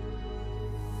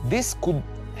 This could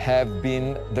have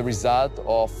been the result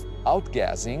of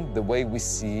outgassing the way we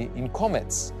see in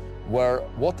comets, where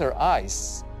water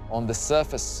ice on the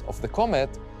surface of the comet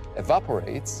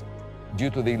evaporates due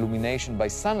to the illumination by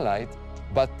sunlight.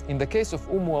 But in the case of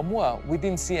Oumuamua, we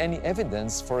didn't see any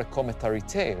evidence for a cometary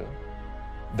tail.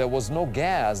 There was no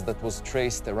gas that was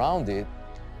traced around it,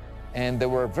 and there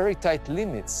were very tight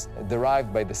limits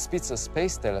derived by the Spitzer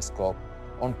Space Telescope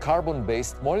on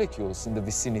carbon-based molecules in the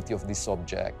vicinity of this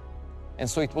object. And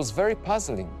so it was very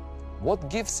puzzling. What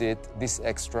gives it this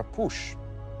extra push?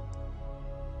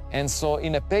 And so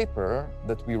in a paper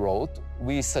that we wrote,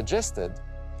 we suggested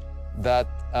that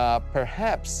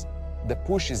perhaps the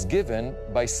push is given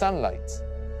by sunlight.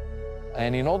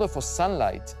 And in order for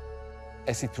sunlight,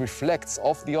 as it reflects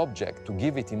off the object, to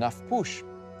give it enough push,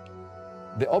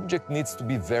 the object needs to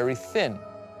be very thin,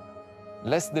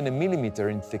 less than 1 millimeter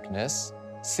in thickness,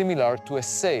 similar to a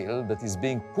sail that is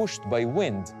being pushed by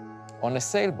wind on a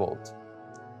sailboat.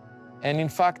 And in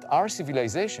fact, our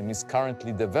civilization is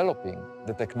currently developing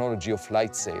the technology of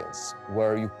light sails,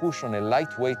 where you push on a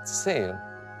lightweight sail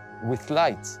with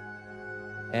light.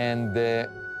 And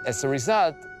as a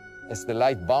result, as the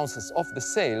light bounces off the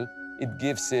sail, it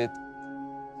gives it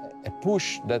a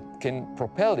push that can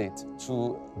propel it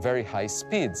to very high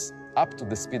speeds, up to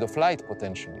the speed of light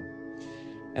potentially.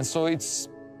 And so it's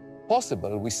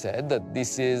possible, we said, that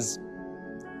this is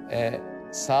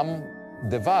some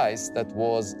device that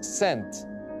was sent,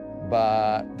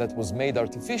 that was made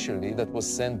artificially, that was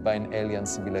sent by an alien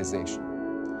civilization.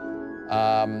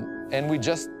 And we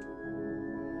just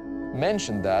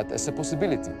mentioned that as a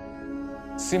possibility,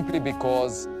 simply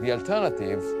because the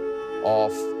alternative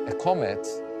of a comet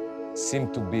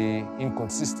seemed to be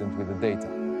inconsistent with the data.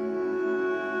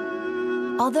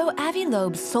 Although Avi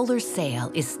Loeb's solar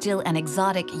sail is still an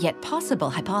exotic yet possible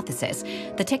hypothesis,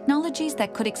 the technologies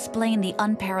that could explain the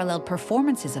unparalleled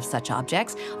performances of such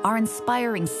objects are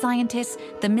inspiring scientists,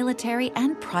 the military,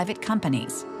 and private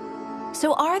companies.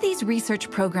 So are these research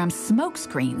programs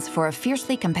smokescreens for a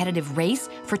fiercely competitive race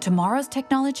for tomorrow's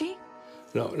technology?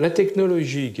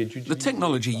 The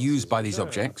technology used by these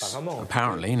objects,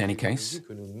 apparently in any case,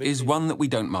 is one that we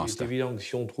don't master.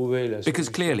 Because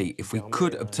clearly, if we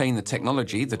could obtain the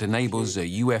technology that enables a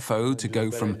UFO to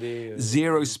go from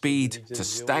 0 speed to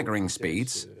staggering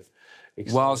speeds,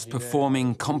 whilst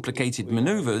performing complicated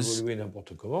maneuvers,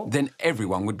 then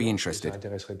everyone would be interested.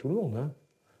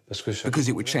 Because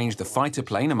it would change the fighter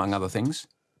plane, among other things.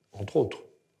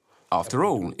 After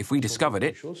all, if we discovered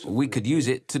it, we could use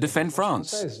it to defend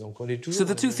France. So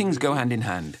the two things go hand in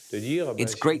hand.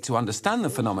 It's great to understand the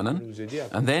phenomenon,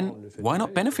 and then why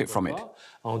not benefit from it?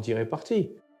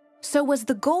 So was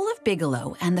the goal of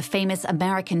Bigelow and the famous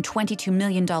American $22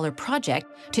 million project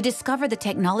to discover the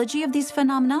technology of these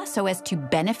phenomena so as to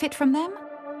benefit from them?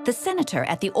 The senator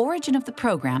at the origin of the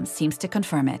program seems to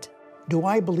confirm it. Do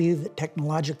I believe that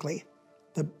technologically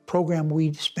the program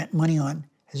we spent money on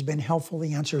has been helpful?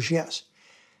 The answer is yes.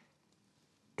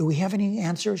 Do we have any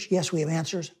answers? Yes, we have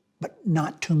answers, but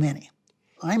not too many.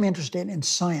 I'm interested in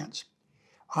science.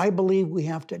 I believe we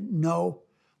have to know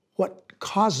what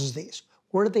causes these.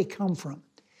 Where do they come from?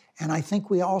 And I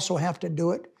think we also have to do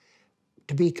it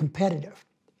to be competitive.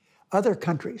 Other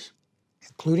countries,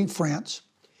 including France,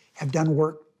 have done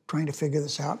work trying to figure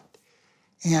this out.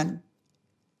 And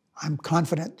I'm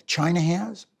confident China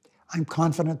has. I'm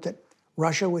confident that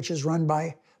Russia, which is run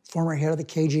by former head of the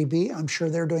KGB, I'm sure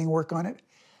they're doing work on it.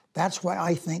 That's why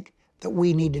I think that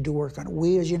we need to do work on it,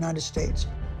 we as United States.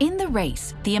 In the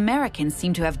race, the Americans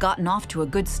seem to have gotten off to a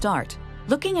good start.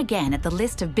 Looking again at the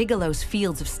list of Bigelow's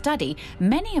fields of study,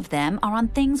 many of them are on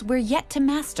things we're yet to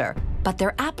master, but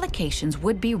their applications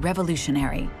would be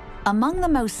revolutionary. Among the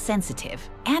most sensitive,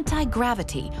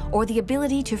 anti-gravity, or the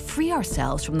ability to free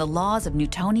ourselves from the laws of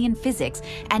Newtonian physics,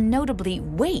 and notably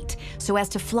weight, so as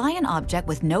to fly an object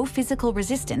with no physical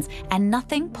resistance and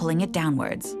nothing pulling it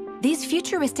downwards. These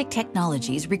futuristic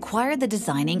technologies require the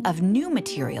designing of new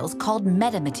materials called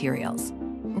metamaterials.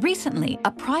 Recently,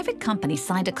 a private company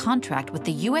signed a contract with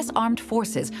the U.S. Armed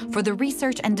Forces for the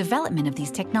research and development of these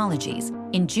technologies.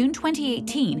 In June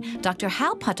 2018, Dr.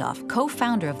 Hal Puthoff,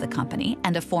 co-founder of the company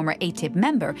and a former ATIP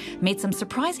member, made some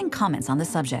surprising comments on the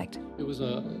subject. It was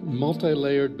a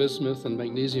multi-layered bismuth and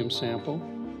magnesium sample.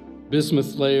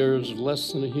 Bismuth layers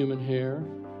less than a human hair.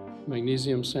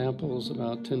 Magnesium samples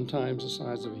about 10 times the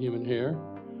size of a human hair.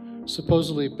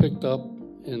 Supposedly picked up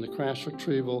in the crash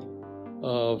retrieval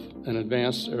of an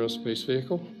advanced aerospace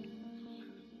vehicle.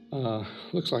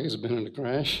 Looks like it's been in a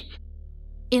crash.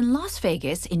 In Las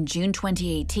Vegas in June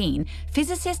 2018,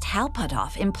 physicist Hal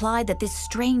Puthoff implied that this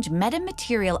strange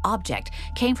metamaterial object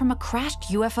came from a crashed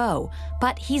UFO,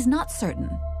 but he's not certain.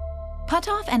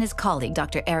 Puthoff and his colleague,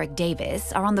 Dr. Eric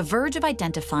Davis, are on the verge of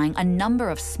identifying a number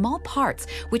of small parts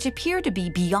which appear to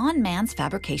be beyond man's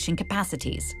fabrication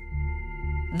capacities.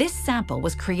 This sample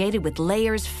was created with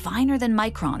layers finer than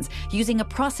microns, using a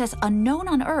process unknown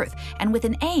on Earth and with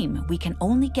an aim we can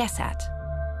only guess at.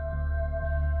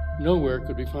 Nowhere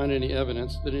could we find any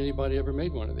evidence that anybody ever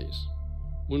made one of these.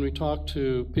 When we talked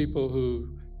to people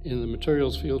who, in the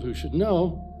materials field, who should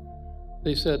know,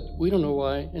 they said, we don't know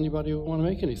why anybody would want to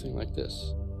make anything like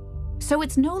this. So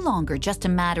it's no longer just a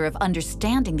matter of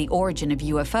understanding the origin of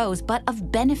UFOs, but of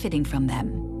benefiting from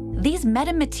them. These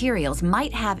metamaterials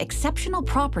might have exceptional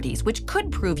properties which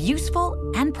could prove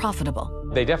useful and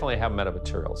profitable. They definitely have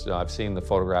metamaterials. You know, I've seen the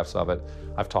photographs of it.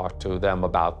 I've talked to them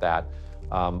about that.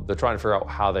 They're trying to figure out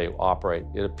how they operate.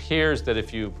 It appears that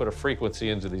if you put a frequency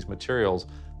into these materials,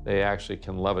 they actually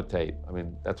can levitate. I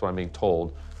mean, that's what I'm being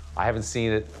told. I haven't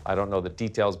seen it. I don't know the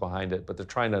details behind it, but they're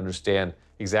trying to understand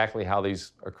exactly how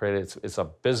these are created. It's a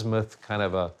bismuth kind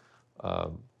of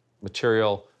a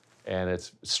material, and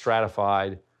it's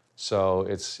stratified. So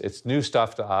it's new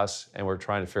stuff to us, and we're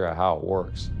trying to figure out how it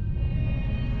works.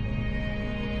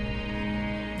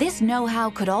 This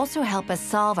know-how could also help us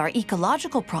solve our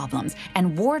ecological problems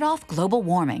and ward off global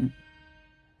warming.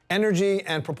 Energy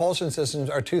and propulsion systems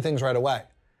are two things right away,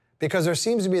 because there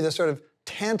seems to be this sort of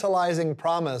tantalizing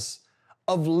promise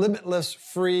of limitless,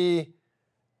 free,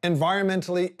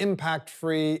 environmentally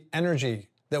impact-free energy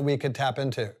that we could tap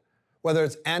into, whether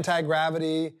it's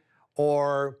anti-gravity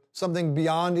or something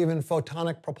beyond even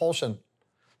photonic propulsion,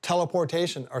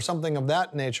 teleportation, or something of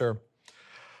that nature,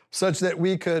 such that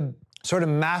we could sort of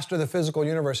master the physical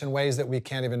universe in ways that we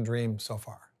can't even dream so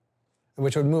far,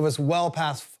 which would move us well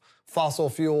past fossil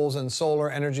fuels and solar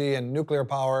energy and nuclear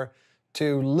power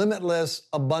to limitless,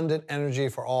 abundant energy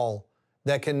for all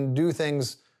that can do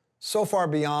things so far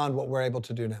beyond what we're able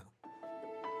to do now.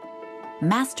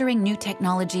 Mastering new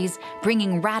technologies,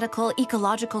 bringing radical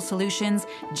ecological solutions,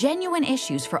 genuine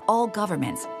issues for all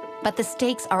governments. But the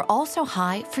stakes are also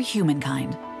high for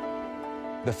humankind.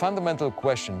 The fundamental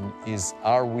question is,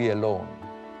 are we alone?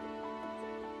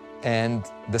 And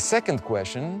the second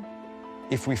question,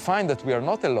 if we find that we are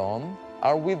not alone,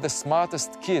 are we the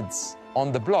smartest kids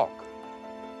on the block?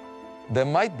 There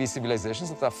might be civilizations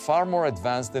that are far more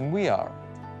advanced than we are,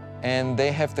 and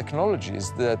they have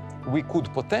technologies that we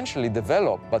could potentially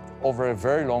develop, but over a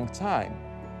very long time.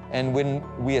 And when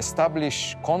we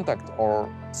establish contact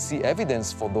or see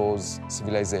evidence for those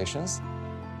civilizations,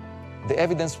 the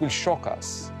evidence will shock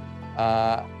us.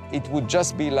 It would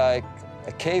just be like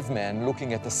a caveman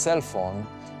looking at a cell phone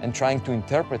and trying to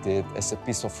interpret it as a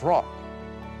piece of rock.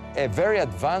 A very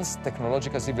advanced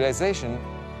technological civilization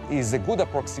is a good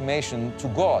approximation to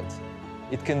God.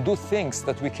 It can do things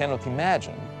that we cannot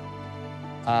imagine.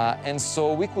 And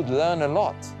so we could learn a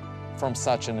lot from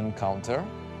such an encounter.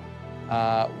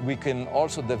 We can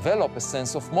also develop a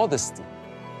sense of modesty,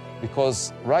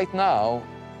 because right now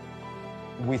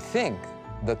we think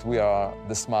that we are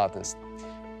the smartest.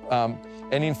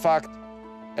 And in fact,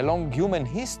 along human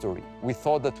history, we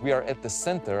thought that we are at the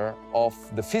center of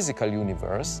the physical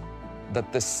universe,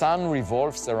 that the sun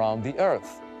revolves around the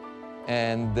earth.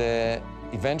 And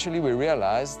eventually we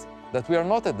realized that we are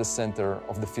not at the center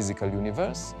of the physical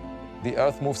universe. The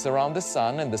earth moves around the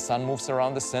sun, and the sun moves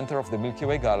around the center of the Milky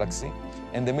Way galaxy.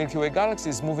 And the Milky Way galaxy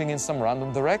is moving in some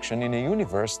random direction in a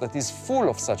universe that is full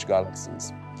of such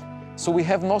galaxies. So we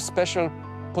have no special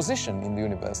position in the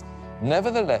universe.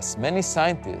 Nevertheless, many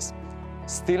scientists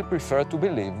still prefer to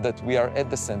believe that we are at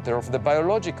the center of the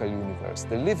biological universe,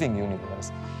 the living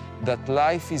universe, that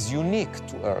life is unique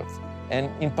to Earth, and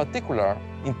in particular,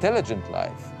 intelligent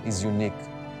life is unique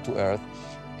to Earth.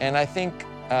 And I think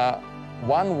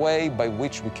one way by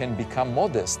which we can become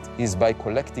modest is by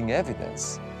collecting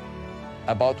evidence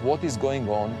about what is going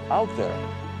on out there.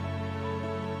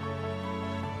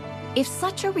 If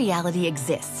such a reality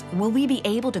exists, will we be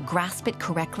able to grasp it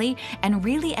correctly and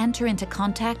really enter into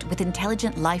contact with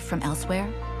intelligent life from elsewhere?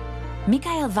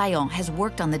 Michael Vaillant has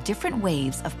worked on the different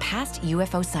waves of past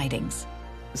UFO sightings.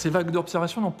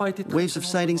 Waves of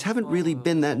sightings haven't really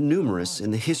been that numerous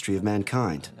in the history of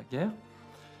mankind.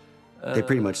 They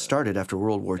pretty much started after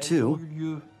World War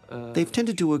II. They've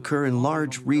tended to occur in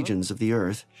large regions of the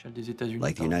Earth,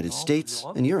 like the United States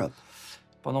and Europe.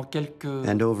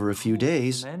 And over a few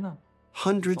days,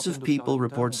 hundreds of people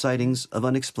report sightings of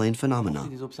unexplained phenomena.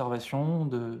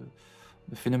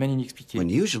 When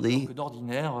usually,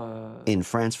 in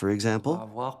France, for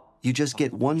example, you just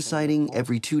get one sighting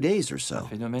every 2 days or so.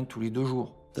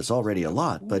 That's already a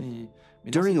lot, but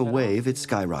during a wave, it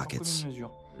skyrockets.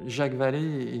 Jacques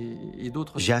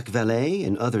Vallée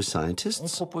and other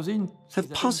scientists have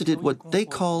posited what they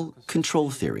call control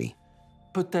theory.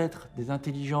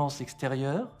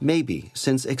 Maybe,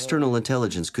 since external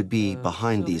intelligence could be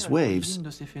behind these waves,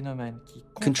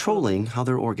 controlling how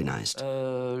they're organized.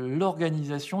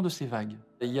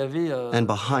 And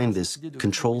behind this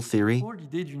control theory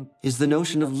is the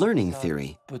notion of learning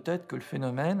theory,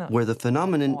 where the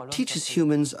phenomenon teaches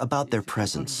humans about their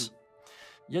presence.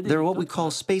 There are what we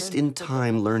call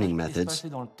spaced-in-time learning methods,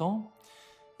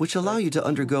 which allow you to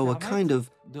undergo a kind of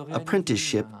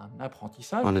apprenticeship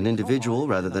on an individual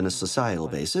rather than a societal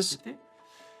basis,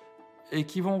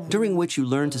 during which you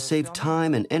learn to save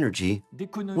time and energy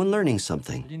when learning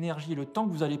something.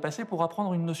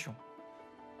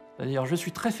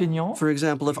 For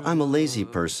example, if I'm a lazy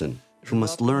person who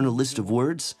must learn a list of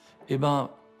words, I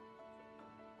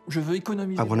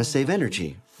want to save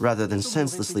energy rather than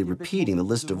senselessly repeating the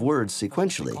list of words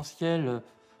sequentially.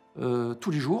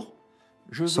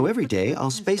 So every day,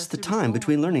 I'll space the time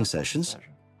between learning sessions,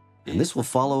 and this will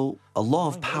follow a law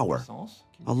of power,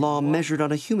 a law measured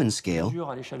on a human scale,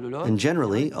 and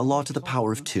generally a law to the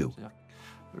power of 2.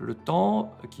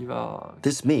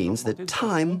 This means that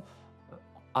time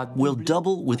will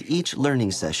double with each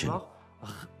learning session.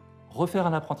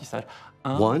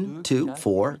 1, 2,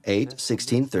 4, 8,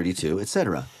 16, 32,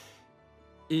 etc.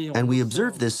 And we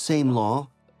observe this same law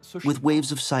with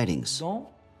waves of sightings.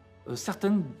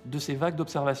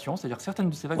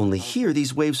 Only here,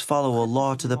 these waves follow a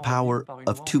law to the power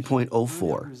of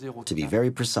 2.04, to be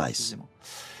very precise.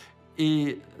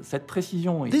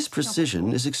 This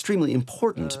precision is extremely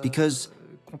important because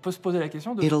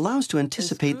it allows to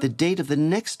anticipate the date of the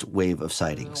next wave of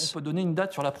sightings. And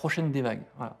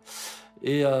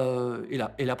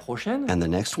the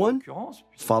next one,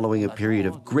 following a period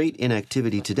of great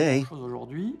inactivity today,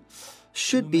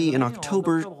 should be in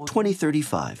October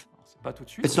 2035.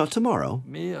 It's not tomorrow,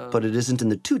 but it isn't in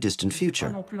the too distant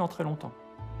future.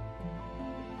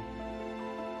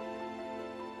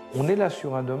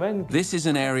 This is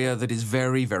an area that is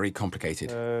very, very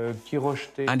complicated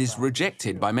and is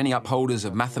rejected by many upholders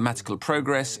of mathematical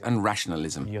progress and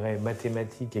rationalism.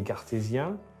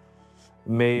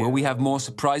 Will we have more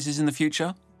surprises in the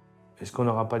future?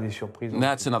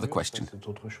 That's another question.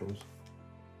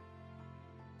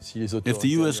 If the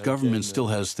U.S. government still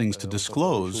has things to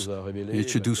disclose, it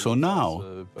should do so now,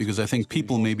 because I think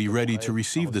people may be ready to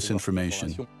receive this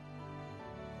information.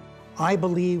 I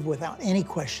believe without any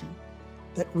question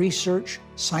that research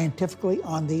scientifically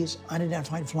on these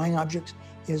unidentified flying objects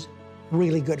is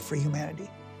really good for humanity,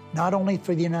 not only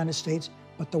for the United States,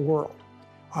 but the world.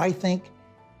 I think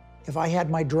if I had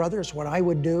my druthers, what I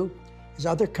would do is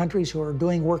other countries who are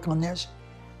doing work on this,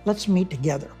 let's meet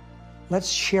together. Let's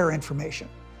share information.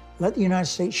 Let the United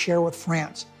States share with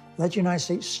France. Let the United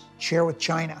States share with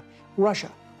China.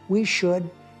 Russia. We should,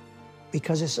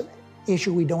 because it's an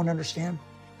issue we don't understand,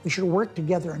 we should work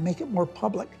together and make it more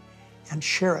public and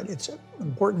share it. It's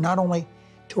important not only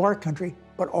to our country,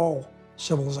 but all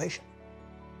civilization.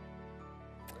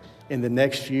 In the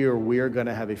next year, we are going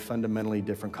to have a fundamentally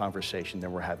different conversation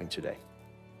than we're having today.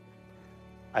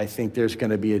 I think there's going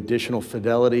to be additional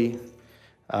fidelity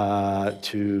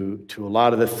to a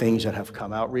lot of the things that have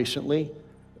come out recently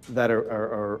that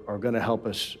are going to help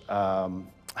us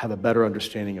have a better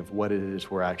understanding of what it is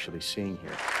we're actually seeing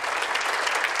here.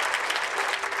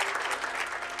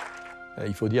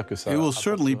 It will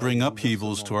certainly bring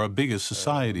upheavals to our biggest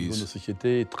societies. It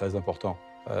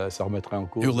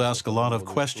will ask a lot of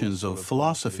questions of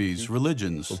philosophies,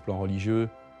 religions,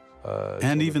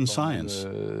 and even science.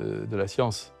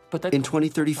 In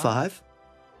 2035,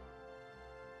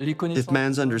 if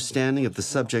man's understanding of the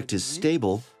subject is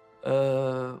stable,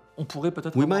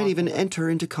 we might even enter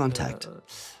into contact.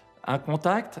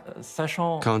 Contact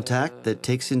that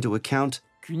takes into account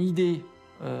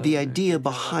the idea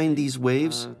behind these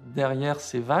waves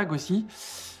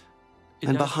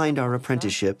and behind our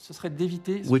apprenticeship,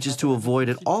 which is to avoid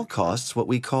at all costs what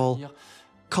we call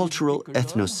cultural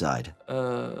ethnocide,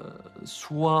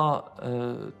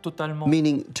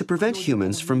 meaning to prevent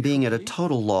humans from being at a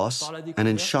total loss and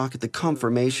in shock at the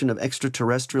confirmation of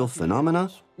extraterrestrial phenomena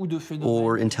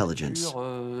or intelligence.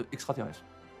 But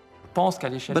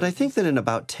I think that in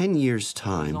about 10 years'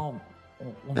 time,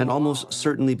 and almost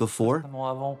certainly before,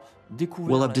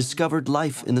 we'll have discovered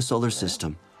life in the solar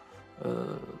system.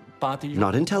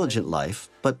 Not intelligent life,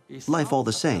 but life all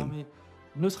the same.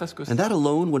 And that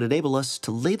alone would enable us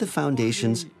to lay the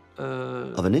foundations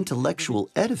of an intellectual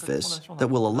edifice that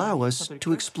will allow us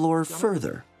to explore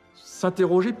further.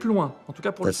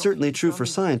 That's certainly true for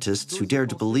scientists who dare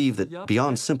to believe that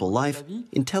beyond simple life,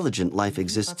 intelligent life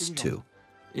exists too.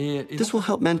 This will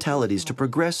help mentalities to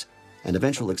progress, and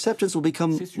eventual acceptance will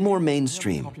become more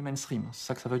mainstream.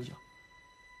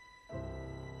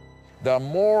 There are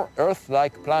more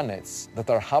Earth-like planets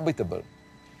that are habitable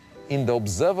in the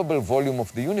observable volume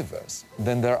of the universe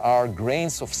than there are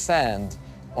grains of sand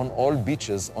on all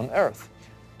beaches on Earth.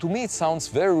 To me, it sounds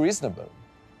very reasonable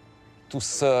to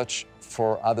search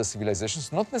for other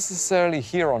civilizations, not necessarily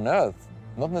here on Earth,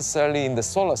 not necessarily in the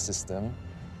solar system,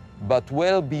 but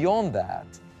well beyond that,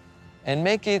 and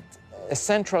make it a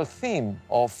central theme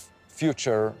of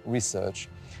future research,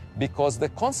 because the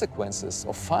consequences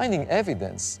of finding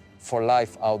evidence for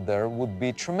life out there would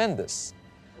be tremendous.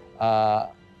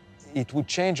 It would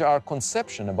change our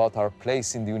conception about our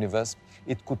place in the universe.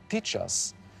 It could teach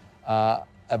us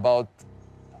about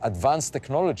advanced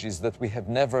technologies that we have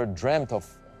never dreamt of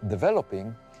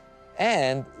developing,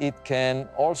 and it can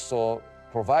also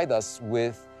provide us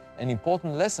with an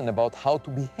important lesson about how to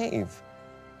behave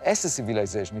as a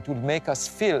civilization. It would make us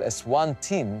feel as one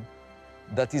team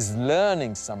that is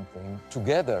learning something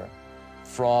together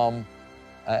from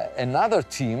another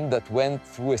team that went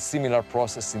through a similar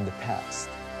process in the past.